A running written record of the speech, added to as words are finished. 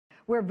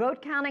where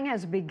vote counting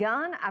has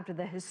begun after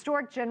the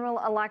historic general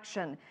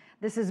election.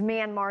 This is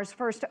Myanmar's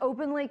first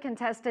openly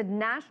contested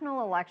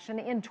national election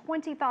in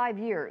 25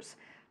 years.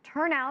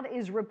 Turnout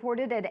is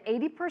reported at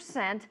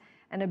 80%,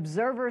 and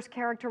observers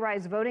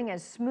characterize voting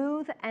as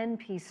smooth and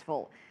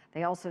peaceful.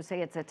 They also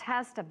say it's a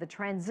test of the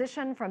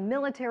transition from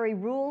military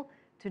rule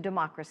to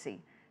democracy.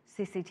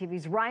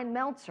 CCTV's Rian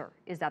Maelzer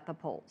is at the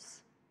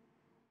polls.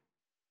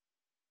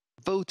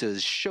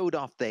 Voters showed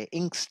off their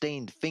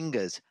ink-stained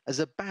fingers as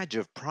a badge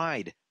of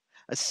pride,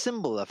 a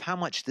symbol of how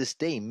much this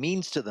day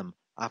means to them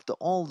after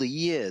all the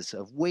years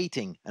of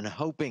waiting and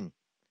hoping.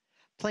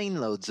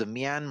 Planeloads of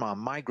Myanmar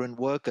migrant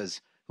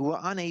workers who were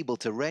unable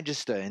to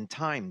register in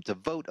time to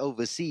vote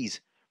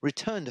overseas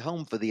returned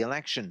home for the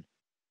election.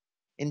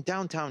 In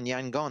downtown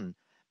Yangon,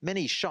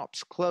 many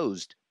shops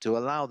closed to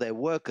allow their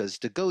workers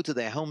to go to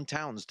their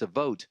hometowns to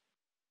vote.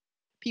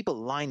 People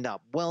lined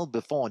up well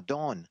before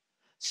dawn,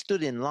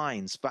 stood in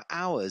lines for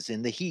hours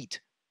in the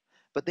heat,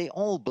 but they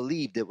all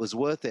believed it was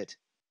worth it.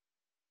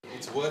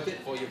 It's worth it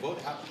for your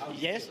vote? How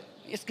Yes,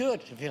 it's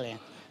good feeling.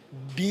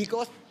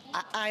 Because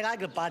I like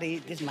the party,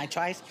 this is my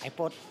choice, I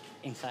vote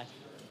inside.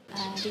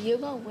 Do you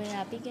vote with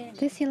a bigger?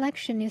 This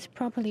election is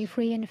properly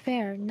free and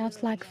fair,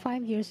 not like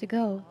 5 years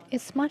ago.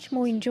 It's much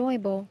more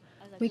enjoyable.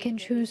 We can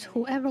choose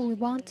whoever we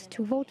want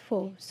to vote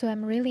for, so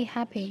I'm really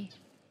happy.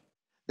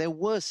 There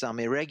were some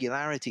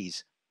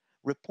irregularities,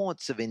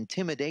 reports of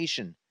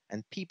intimidation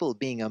and people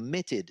being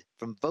omitted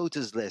from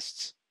voters'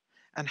 lists,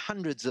 and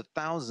hundreds of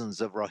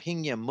thousands of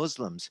Rohingya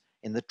Muslims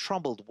in the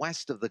troubled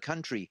west of the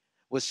country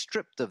were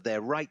stripped of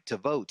their right to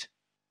vote.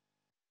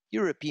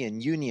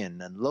 European Union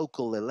and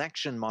local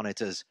election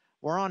monitors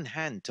were on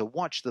hand to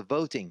watch the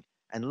voting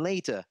and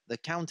later the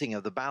counting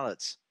of the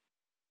ballots.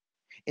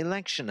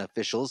 Election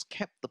officials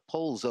kept the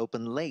polls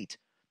open late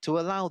to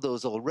allow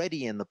those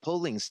already in the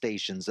polling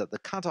stations at the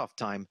cutoff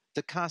time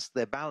to cast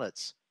their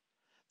ballots.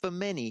 For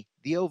many,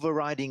 the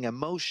overriding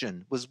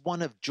emotion was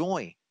one of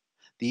joy,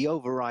 the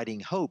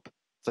overriding hope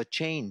for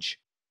change.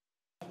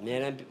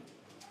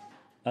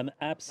 I'm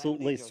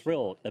absolutely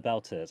thrilled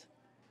about it.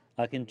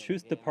 I can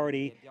choose the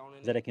party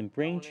that can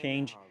bring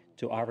change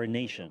to our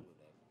nation.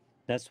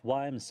 That's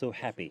why I'm so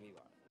happy.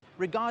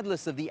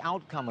 Regardless of the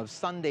outcome of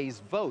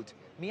Sunday's vote,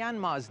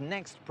 Myanmar's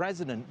next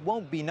president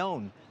won't be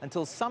known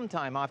until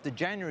sometime after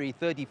January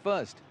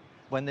 31st,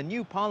 when the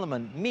new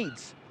parliament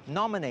meets,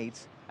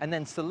 nominates, and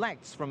then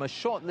selects from a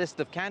short list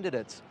of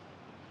candidates.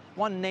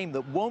 One name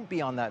that won't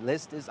be on that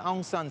list is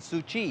Aung San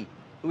Suu Kyi,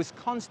 who is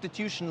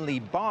constitutionally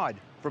barred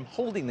from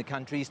holding the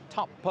country's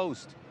top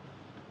post.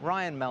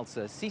 Rian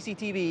Maelzer,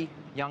 CCTV,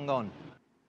 Yangon.